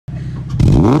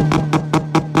Man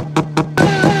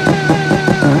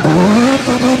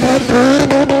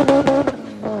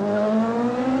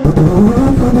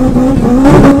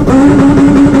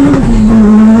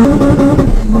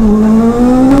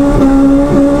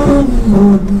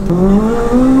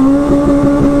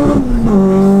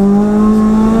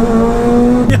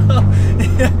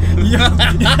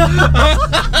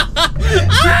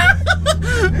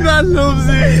loves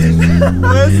it.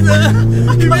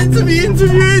 You're meant to be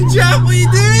interviewing Jack. What are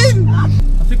you doing? I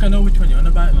think I know which one you're on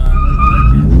about, man.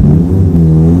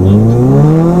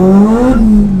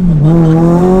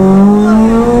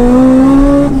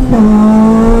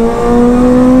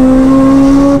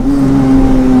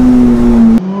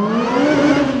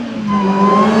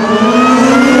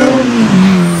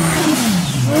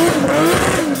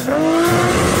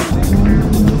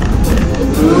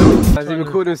 Has he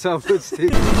recorded himself with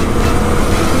Steve?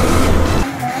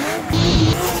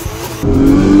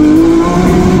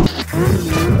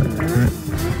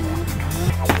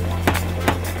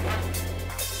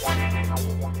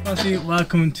 Crossy,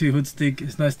 welcome to Hoodstick.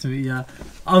 It's nice to meet you.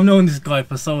 I've known this guy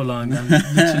for so long. I'm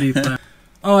literally.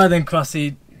 Alright then,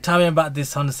 Crossy, tell me about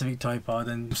this Honda Civic Type R.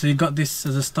 Then, so you got this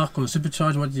as a stock or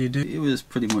supercharged? What did you do? It was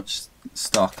pretty much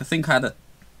stock. I think I had a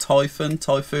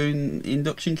Typhoon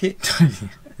induction kit.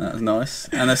 That was nice,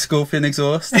 and a Scorpion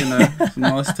exhaust. You know, some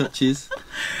nice touches.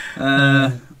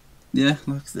 Yeah,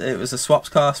 it was a swaps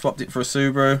car. Swapped it for a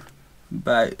Subaru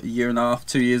about a year and a half,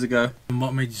 2 years ago. And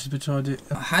what made you supercharge it?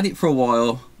 I had it for a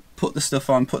while. Put the stuff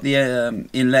on, put the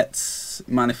inlets,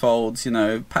 manifolds. You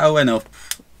know, power went up,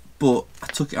 but I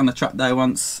took it on a track day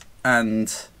once,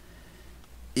 and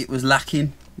it was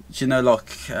lacking. You know,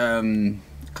 like kind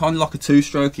of like a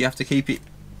two-stroke. You have to keep it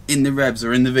in the revs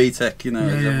or in the VTEC, you know,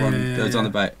 as everyone goes on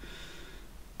about.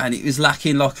 And it was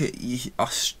lacking, like I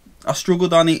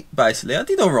struggled on it basically. I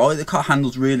did alright, the car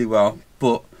handles really well,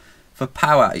 but for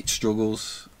power it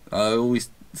struggles. I always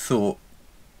thought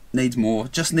needs more,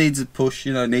 just needs a push,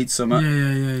 you know, needs something.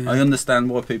 Yeah. I understand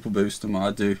why people boost them,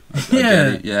 I do. I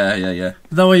get it. Yeah.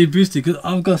 That way you boost it, because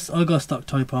I got a stock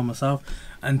Type R myself,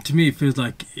 and to me it feels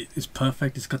like it's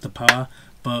perfect. It's got the power,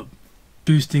 but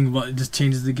boosting, it just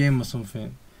changes the game or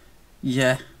something.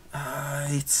 Yeah,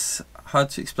 it's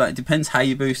hard to explain. It depends how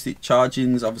you boost it.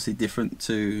 Charging's obviously different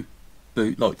to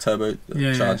like turbo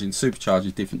charging. Supercharged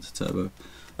is different to turbo.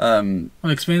 Well,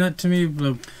 explain that to me.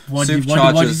 Why did you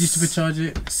supercharge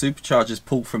it? Superchargers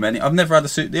pull from any. I've never had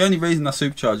the only reason I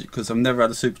supercharge it because I've never had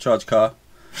a supercharged car.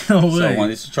 No way. So I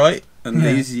wanted to try it, and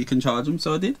these you can charge them,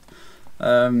 so I did.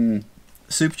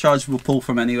 Supercharged will pull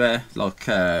from anywhere. Like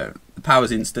the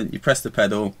power's instant. You press the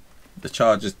pedal. The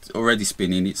charger's already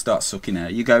spinning, it starts sucking air,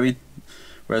 you go in.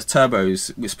 Whereas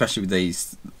turbos, especially with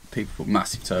these, people put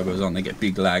massive turbos on, they get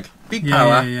big lag, big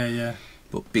power,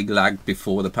 but big lag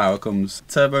before the power comes.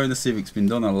 Turbo in the Civic's been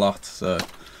done a lot, so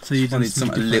you just wanted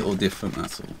something a little different,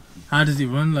 that's all. How does it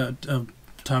run? Like,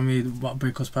 tell me what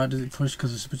brake horsepower does it push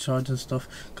because of supercharged and stuff?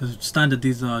 Because standard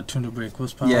these are 200 brake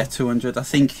horsepower. Yeah, 200. I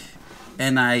think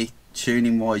NA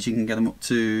tuning wise you can get them up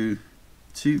to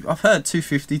I've heard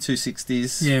 250,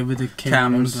 260s. Yeah, with the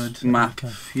cams, map,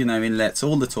 you know, inlets,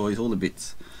 all the toys, all the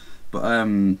bits. But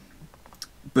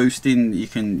boosting, you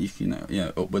can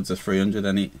upwards of 300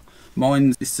 in it.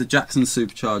 Mine, it's the Jackson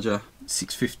Supercharger,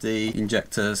 650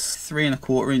 injectors,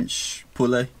 3¼ inch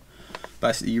pulley.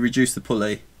 Basically, you reduce the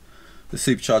pulley, the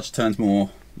supercharger turns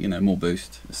more, you know, more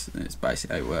boost. It's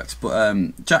basically how it works.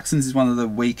 But Jackson's is one of the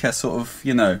weaker sort of,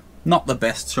 you know, not the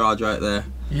best charger out there.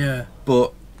 Yeah.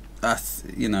 But that's,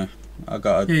 you know, I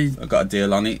got a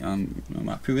deal on it. I'm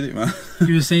happy with it, man.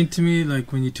 You were saying to me,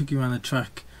 like, when you took it around the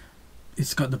track,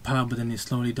 it's got the power, but then it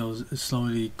slowly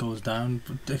goes down.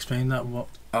 Explain that. What?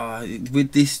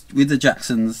 With the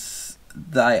Jacksons,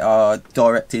 they are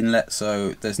direct inlet,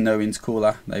 so there's no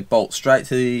intercooler. They bolt straight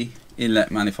to the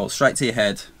inlet manifold, straight to your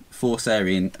head, force air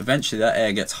in. Eventually, that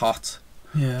air gets hot.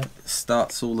 Yeah. It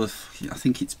starts all of, I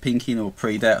think it's pinking or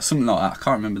pre-date, something like that. I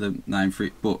can't remember the name for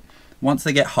it, but once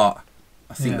they get hot,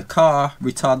 I think the car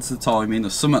retards the timing or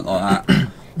something like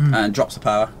that and drops the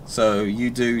power. So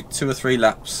you do 2 or 3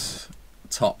 laps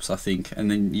tops, I think, and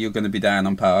then you're going to be down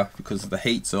on power because the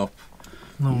heat's up.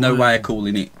 No way of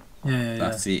cooling it.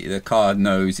 That's it. The car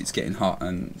knows it's getting hot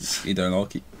and you don't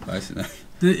like it, basically.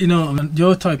 You know,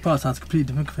 your Type R sounds completely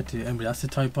different compared to everybody else's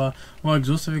Type R. What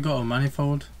exhaust have you got, or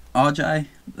manifold? RJ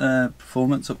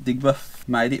Performance up Digbuff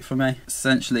made it for me.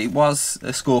 Essentially, it was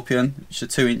a Scorpion, it's a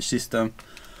 2-inch system,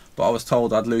 but I was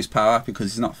told I'd lose power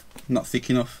because it's not thick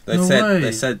enough.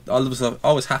 They said I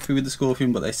was happy with the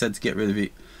Scorpion, but they said to get rid of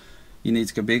it, you need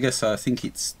to go bigger. So I think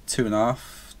it's 2.5,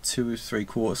 2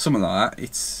 3/4, something like that.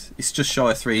 It's just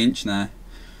shy of 3 inch now.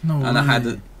 No and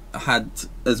way. I had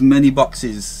as many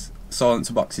boxes,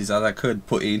 silencer boxes, as I could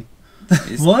put in.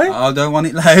 Why? I don't want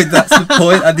it loud. That's the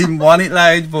point. I didn't want it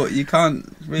loud, but you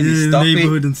can't really stop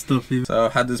neighborhood it. and stuff. Even. So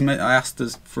I asked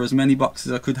for as many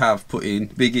boxes I could have put in,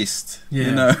 biggest. Yeah,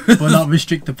 you know. but not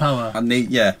restrict the power.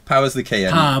 Power's the key.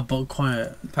 Power, but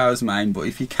quiet. Power's main, but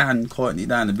if you can quieten it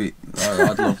down a bit,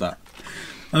 I'd love that.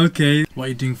 Okay. What are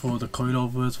you doing for the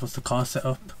coilovers? What's the car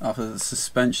setup? After the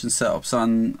suspension setup's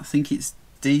on, I think it's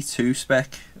D2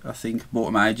 spec. I think bought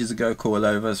them ages ago.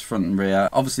 Coilovers front and rear,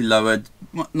 obviously lowered,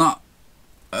 not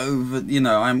over. You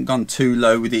know, I haven't gone too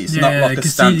low with it. It's not like a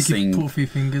stance thing. Put a few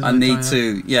fingers I need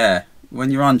to. Yeah, when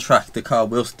you're on track, the car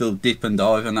will still dip and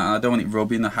dive, and that. I don't want it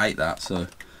rubbing. I hate that. So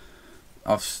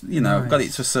I've I've got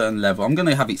it to a certain level. I'm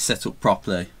gonna have it set up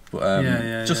properly.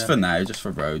 But just for now, just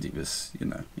for road, it was,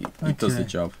 it does the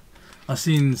job. I've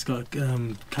seen it's got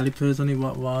calipers on it.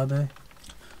 What are they?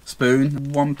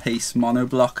 Spoon, one piece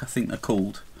monoblock, I think they're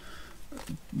called.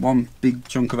 One big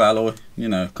chunk of alloy,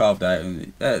 carved out.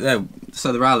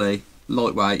 So they're alloy,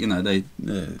 lightweight,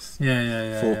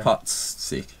 Yeah. 4 pots,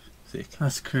 sick.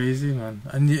 That's crazy, man.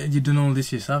 And you done all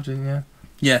this yourself, didn't you?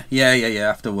 Yeah.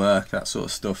 After work, that sort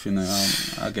of stuff,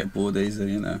 I get bored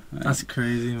easy, That's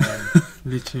crazy, man.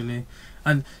 Literally.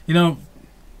 And,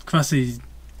 Crossy,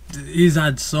 he's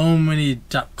had so many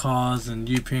Jap cars and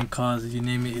European cars, you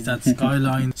name it. He's had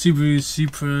Skyline, Subarus,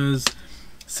 Supras,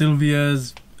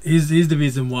 Silvias. He's the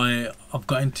reason why I've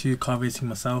got into car racing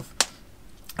myself.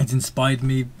 It's inspired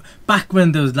me. Back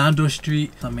when there was Lando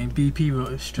Street, BP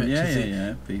road stretch.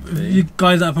 Yeah, BP. You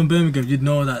guys that are from Birmingham, you'd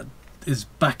know that is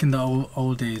back in the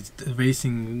old days,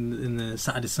 racing in the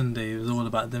Saturday, Sunday, it was all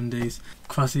about them days.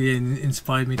 Crossy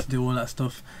inspired me to do all that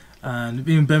stuff. And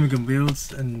being Birmingham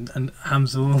wheels and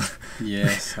Hamsall.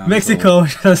 Yes, Hamsall. Mexico,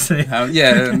 should I say.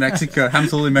 Mexico.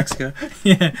 Hamsall in Mexico.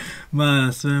 Yeah, man,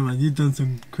 I swear, man, you've done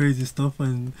some crazy stuff,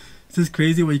 and it's just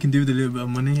crazy what you can do with a little bit of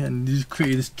money, and you just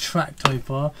created this track type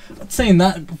car. I'm saying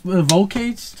that, roll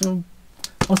cage, so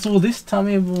what's all this? Tell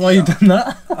me why you done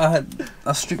that.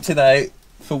 I stripped it out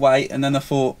for weight, and then I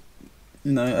thought,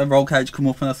 a roll cage come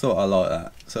up, and I thought I like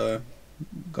that, so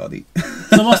got it.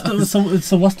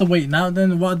 So what's the weight now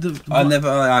then? I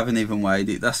haven't even weighed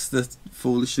it. That's the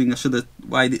foolish thing. I should have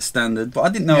weighed it standard, but I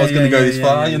didn't know I was going to go this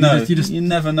far. You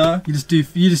never know. You just do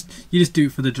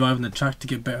it for the drive and the track to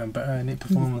get better and better in it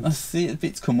performance. I see it,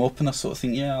 bits come up, and I sort of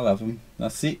think, I'll have them.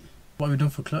 That's it. What have we done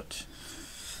for clutch?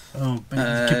 Oh, keep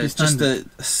it standard.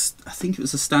 I think it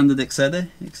was a standard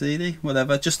XED,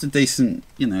 whatever. Just a decent,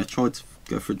 tried to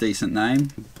go for a decent name.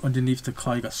 Underneath the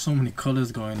car, you got so many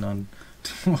colours going on.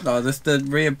 The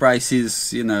rear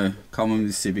braces, common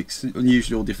with Civics,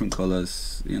 unusually all different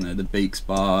colours. The Beaks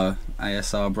bar,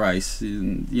 ASR brace,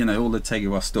 and all the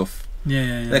Tegawa stuff.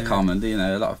 Yeah. They're common.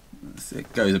 A lot of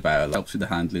it goes about. It helps with the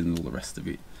handling and all the rest of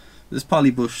it. There's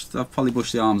polybushed. I've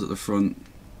polybushed the arms at the front.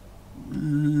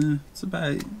 It's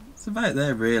about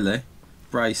there really.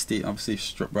 Braced it, obviously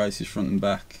strut braces front and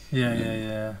back.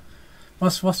 Yeah.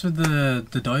 What's with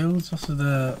the dials? What's with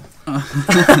the?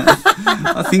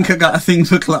 I think I got a thing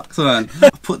for clocks, man. I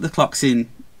put the clocks in.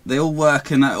 They all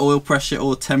work in that oil pressure,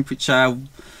 oil temperature,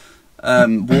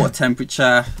 water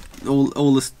temperature, all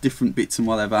the different bits and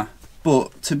whatever.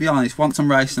 But to be honest, once I'm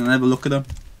racing, I never look at them.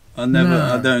 I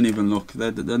don't even look.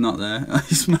 They're not there.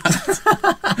 It's mad.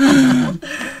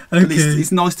 Okay. But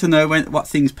it's nice to know what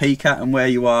things peak at and where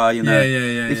you are. Yeah.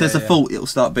 If there's a fault, it'll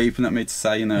start beeping at me to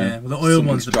say, Yeah, well, the oil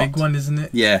one's the big one, isn't it?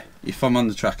 Yeah. If I'm on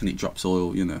the track and it drops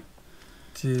oil,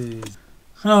 Jeez.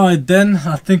 Alright then,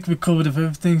 I think we covered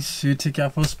everything. Should we take it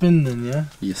out for a spin then, yeah?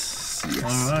 Yes.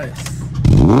 Alright.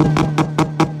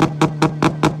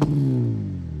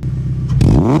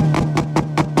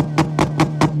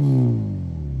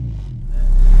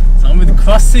 So I'm with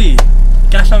Crossy,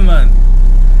 Gasha man.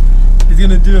 He's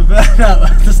gonna do a burnout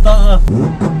at the start off.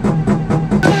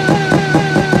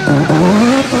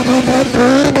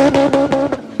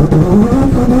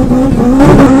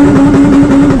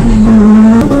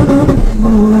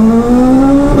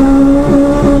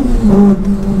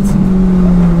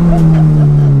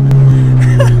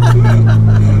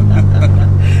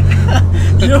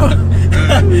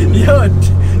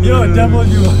 Yo, devil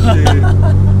you are. You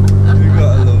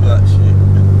gotta love that shit.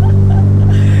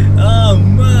 Oh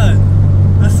man,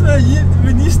 I swear,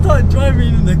 when you start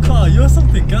driving in the car, you're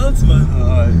something else, man.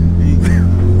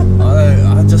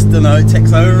 I just don't know, it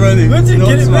takes over running. Where'd you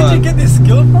get this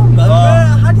skill from,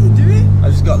 man? How do you do it? I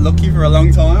just got lucky for a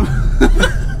long time.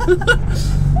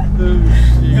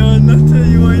 Yo, not tell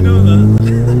you why I know that.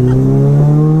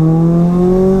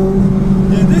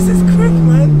 Yeah, this is quick,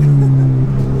 man.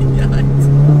 Yikes.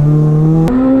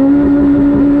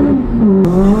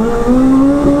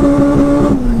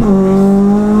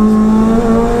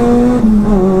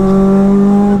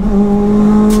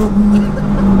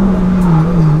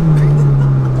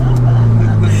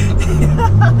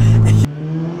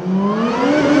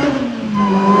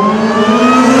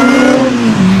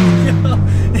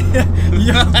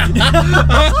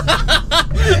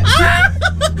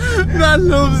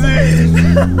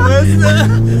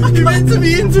 You're meant to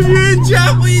be interviewing,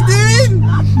 chap. What are you doing?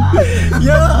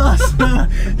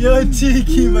 You're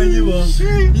cheeky, man. You are.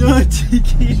 You're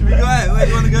cheeky. Should we go out? Where do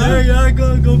you want to go? Yeah,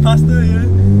 go past her. Yeah.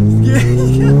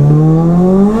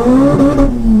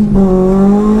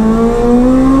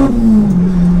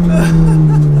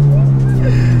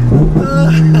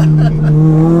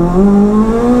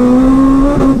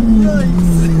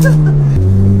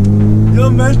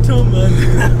 You're mental, man.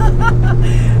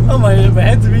 Oh my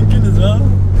head's winking as well.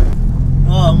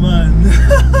 Oh man.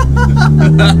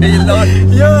 You like?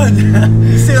 Yeah.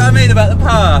 You see what I mean about the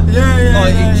power? Yeah.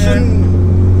 Like it shouldn't.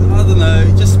 I don't know.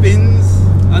 It just spins.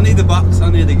 I need a box. I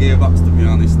need a gearbox to be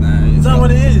honest now. Is that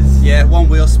what it is? Yeah, one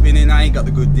wheel spinning. I ain't got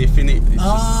the good diff in it. It's just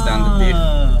a standard diff.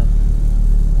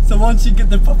 So once you get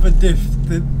the proper diff,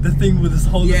 the thing will just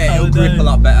hold the power it'll grip down. a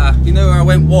lot better. You know where I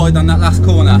went wide on that last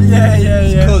corner?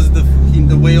 Yeah. Because the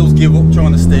wheels give up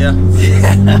trying to steer.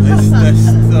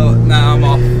 So now I'm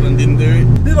off and didn't do it.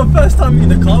 This is my first time in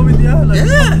the car with you. Like,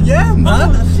 Yeah,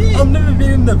 man. Oh, shit. I've never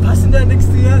been in the passenger next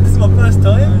to you. This is my first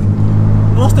time.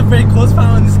 What's the brake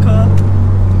horsepower on this car?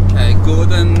 Okay,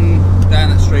 Gordon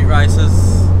down at Street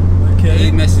Racers. Okay.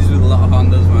 He messes with a lot of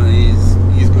Hondas, man.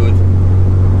 He's good.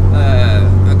 I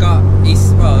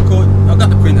got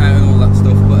the printout and all that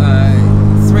stuff, but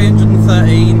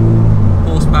 313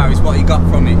 horsepower is what he got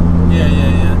from it.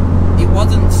 Yeah. It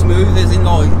wasn't smooth, as in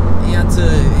like he had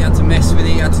to mess with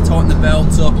it. He had to tighten the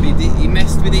belts up. He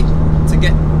messed with it to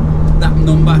get that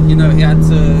number. You know, he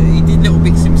did little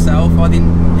bits himself. I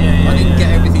didn't get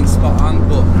everything spot on,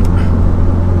 but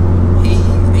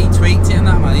he tweaked it and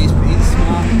that, man. He's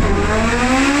smart.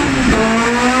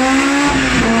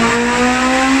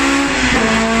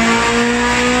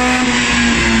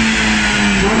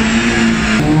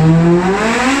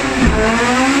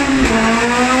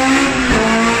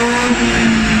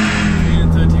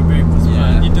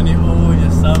 You've done it all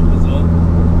yourself as well.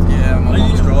 Yeah, my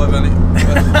mum's driving it.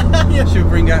 She'll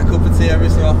bring out a cup of tea every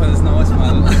so often. It's nice,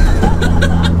 man.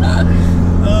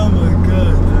 Oh my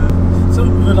god. So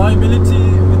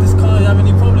reliability with this car, you have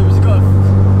any problems?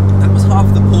 That was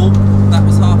half the pull. That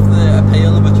was half the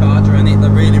appeal of a Charger, and they're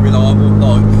really reliable.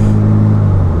 Like,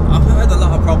 I've heard a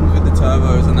lot of problems with the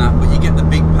turbos and that, but you get the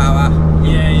big power.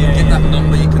 You get that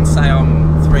number. You can say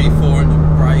I'm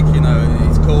 300-400 brake. You know,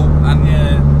 it's cool. And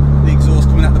the exhaust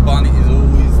coming out the bonnet is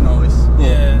always nice.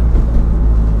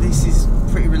 But this is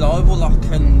pretty reliable. I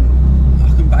can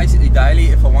basically daily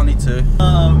it if I wanted to.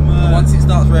 Oh man. But once it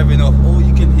starts revving up, all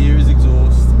you can hear is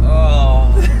exhaust.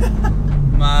 Oh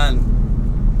man,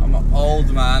 I'm an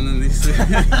old man and this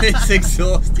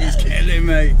exhaust is killing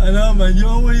me. I know, man. You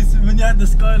always, when you had the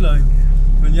Skyline,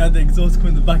 when you had the exhaust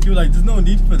coming in the back, you were like, there's no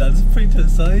need for that, just put it to the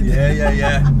side.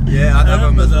 Yeah, I'd have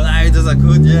them as loud as I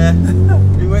could,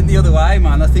 It went the other way,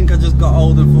 man. I think I just got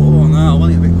old and thought, oh no, I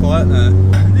want it a bit quiet now.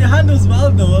 The handles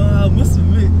well though, I must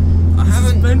admit. I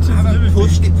haven't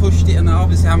pushed it, and I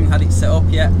obviously haven't had it set up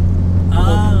yet.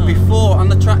 But before, on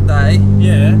the track day,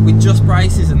 with just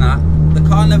braces and that, the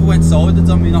car never went sideways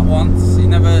on me, not once. It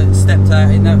never stepped out.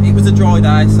 It was a dry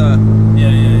day, so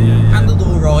handled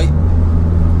all right.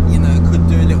 You know, could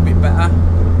do a little bit better.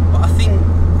 But I think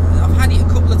I've had it a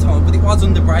couple of times, but it was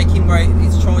under braking where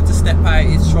it's tried to step out,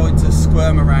 it's tried to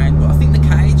squirm around. But I think the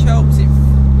cage helps. It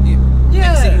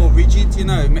makes it more rigid. You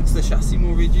know, it makes the chassis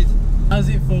more rigid. How's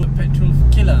it for petrol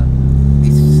killer?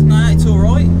 It's all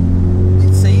right.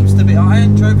 It seems to be. I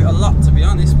ain't drove it a lot, to be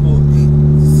honest, but it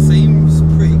seems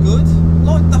pretty good.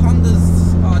 Like the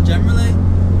Hondas are generally.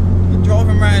 You're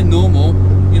driving around normal,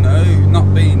 you know,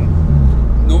 not being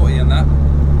naughty and that.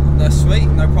 They're sweet,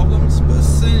 no problems. But as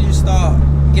soon as you start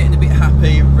getting a bit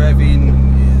happy, revving,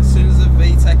 as soon as the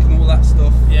VTEC and all that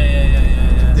stuff,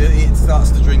 it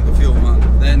starts to drink the fuel, man.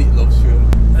 Then it loves fuel.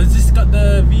 Has this got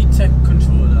the VTEC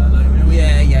controller? Like,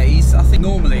 I think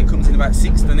normally it comes in about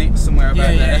 6, doesn't it? Somewhere about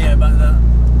there. Yeah, about that.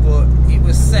 But it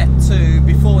was set to,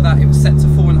 before that, it was set to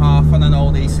 4.5 on an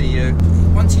old ECU.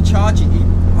 Once you charge it,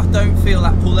 I don't feel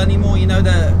that pull anymore. You know,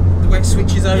 the way it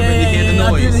switches over and you hear the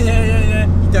noise. You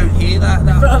don't hear that.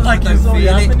 It felt like it was already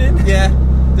happening. Yeah,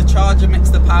 the Charger makes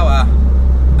the power,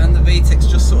 and the VTEC's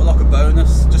just sort of like a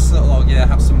bonus. Just sort of like,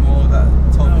 have some more of that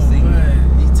type of thing.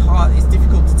 It's hard. It's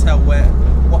difficult to tell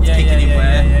what's kicking in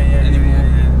where anymore.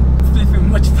 Flipping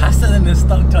much faster than the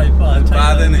stock Type R. It's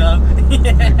bad, isn't it?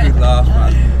 Good laugh,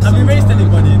 man. Have you raced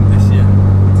anybody in this year?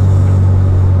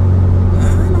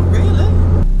 Not really.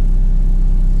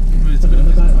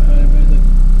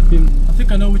 I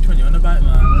think I know which one you're on about, man.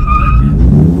 I like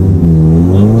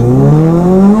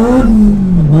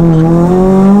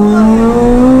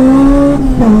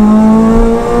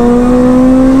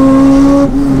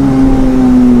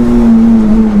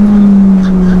it.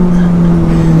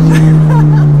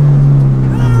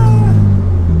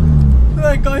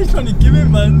 that guy's trying to give it,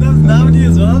 man. That was naughty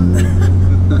as well.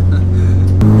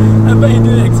 I bet you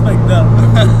didn't expect that.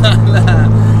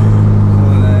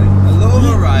 I love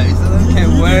a race. I don't care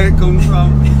where it comes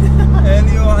from.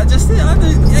 Anyway, I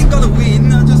ain't got to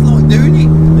win. I just like doing it.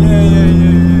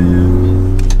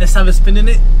 Yeah. Let's have a spin in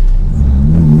it.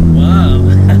 Wow.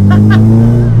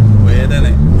 Weird, isn't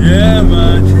it? Yeah,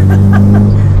 man.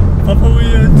 Proper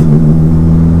weird.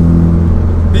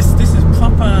 This is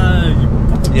proper.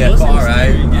 Yeah, far out. I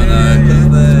know, because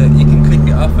you can click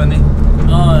it off, and it.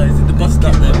 Oh, is it the boss kit?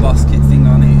 It's got the boss kit thing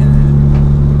on it.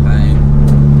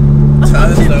 That's not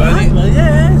too bad, man.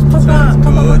 Yeah, it's proper.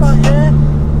 Yeah.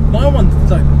 My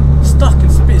one's like stuck and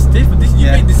a bit stiff, but this you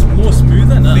made this more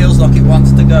smoother now. Feels like it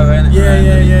wants to go, innit?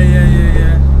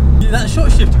 Yeah. That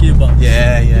short shift gearbox.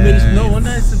 Yeah. No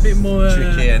wonder it's a bit more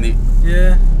tricky, innit?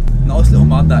 Yeah. Nice little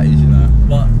mod that is, you know.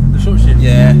 What? The short shift?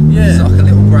 Yeah. It's like a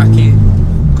little bracket,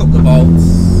 couple of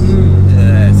bolts.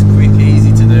 Yeah, it's quick,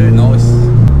 easy to do, nice.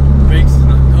 Brakes?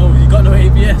 Oh, you got no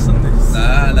ABS on this?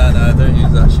 No, don't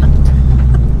use that shit.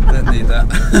 Don't need that.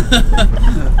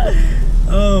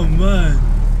 Oh man,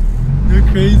 you're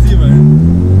crazy, man.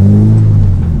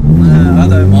 Nah, I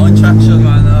don't mind traction,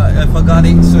 man. If I got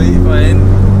it, sweet. If I ain't, I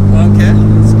don't care.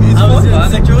 It's How fun, is it?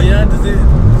 man. Enjoy it. Yeah, does it?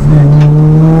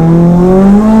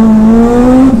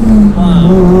 Wow.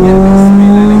 Yeah, it's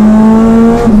speeding.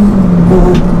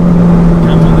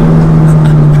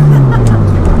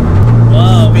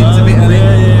 Wow, Spins a bit,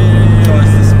 yeah.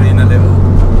 Tries to spin a little.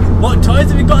 What tyres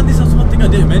have you got on this? That's one thing I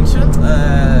didn't mention.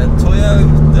 Toyo,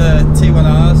 the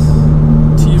T1Rs.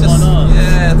 T1Rs?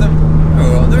 Yeah, they're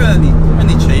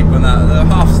only cheap and that. They're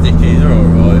half sticky, they're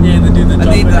alright. Yeah, they do the job. I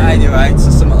need the 88s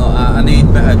or something like that. I need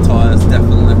better tyres,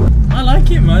 definitely. I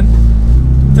like it, man.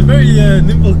 It's a very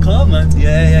nimble car, man.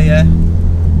 Yeah.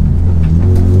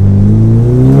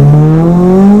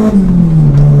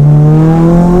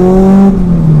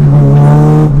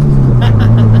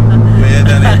 Weird,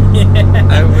 isn't it?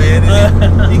 How weird is it?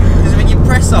 Because when you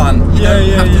press on, you don't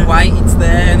have to wait, it's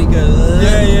there and it goes.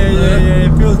 Yeah.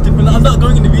 It feels different. I'm not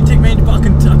going in the VTEC range, but I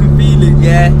can feel it.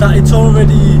 Yeah. That it's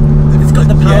already. It's got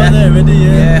the power there already.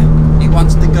 Yeah. It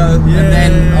wants to go, and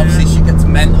then obviously she gets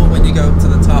mental when you go up to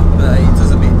the top. It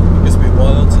does a bit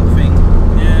wild sort of thing.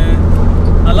 Yeah.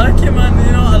 I like it, man.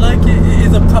 You know, I like it. It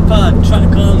is a proper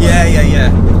track car. Yeah.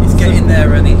 It's getting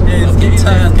there, and it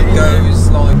turns, it goes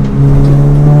like.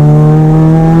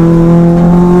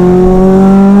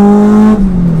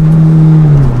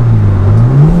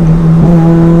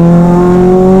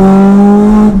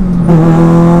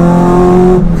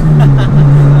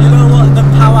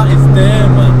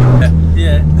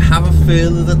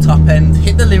 Feel of the top end,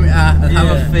 hit the limiter and have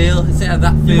a feel, see how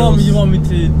that feels. You want me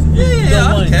to?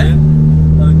 Yeah, okay.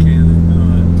 Okay, then,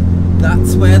 alright.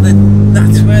 That's where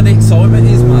the excitement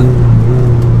is, man.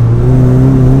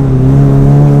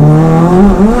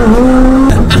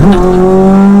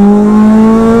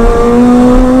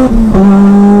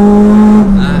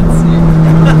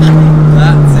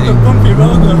 That's it. The bumpy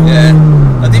road though. Yeah.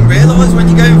 I didn't realise when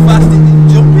you're going fast it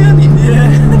jump in.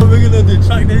 Yeah. We're gonna do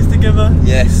track days together.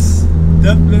 Yes.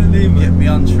 Definitely, man. Get me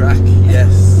on track,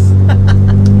 yes.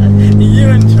 You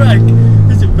and track,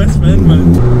 it's your best friend,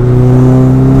 man.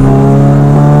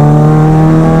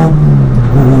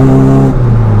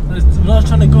 When I was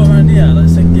trying to go around here, like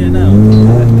second gear now.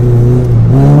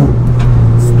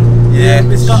 Yeah,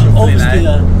 it's got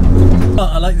oversteer.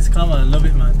 I like this car, man. I love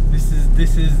it, man. This is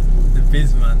the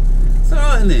biz, man. It's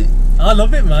alright, isn't it? I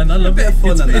love it, man. I love it. It's a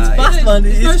bit of fun, it's fast, man.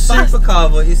 It's no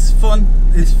supercar, but it's fun.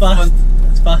 It's fast.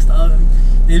 It's fast.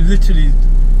 It literally,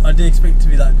 I didn't expect it to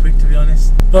be that quick, to be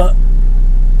honest. But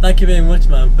thank you very much,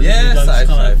 man. For safe,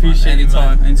 I appreciate it,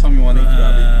 man. Anytime you want it,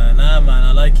 nah, man,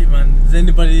 I like it, man. Is there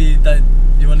anybody that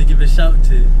you want to give a shout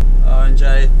to?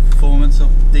 R&J Performance of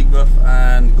Digbuff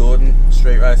and Gordon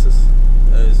Street Racers.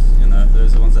 Those are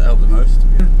the ones that help the most.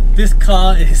 This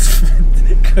car is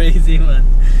crazy, man.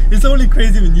 It's only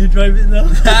crazy when you drive it though.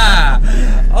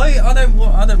 I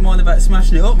don't mind about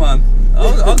smashing it up, man.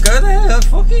 I'll go there.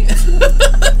 Fuck it.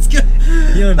 Let's go.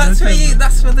 That's where you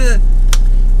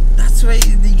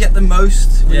get the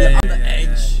most. When you're on the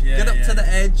edge. Get up to the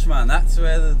edge, man. That's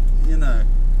where you're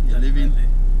living.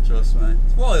 Trust me.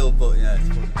 It's wild, but yeah, it's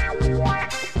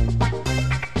fun.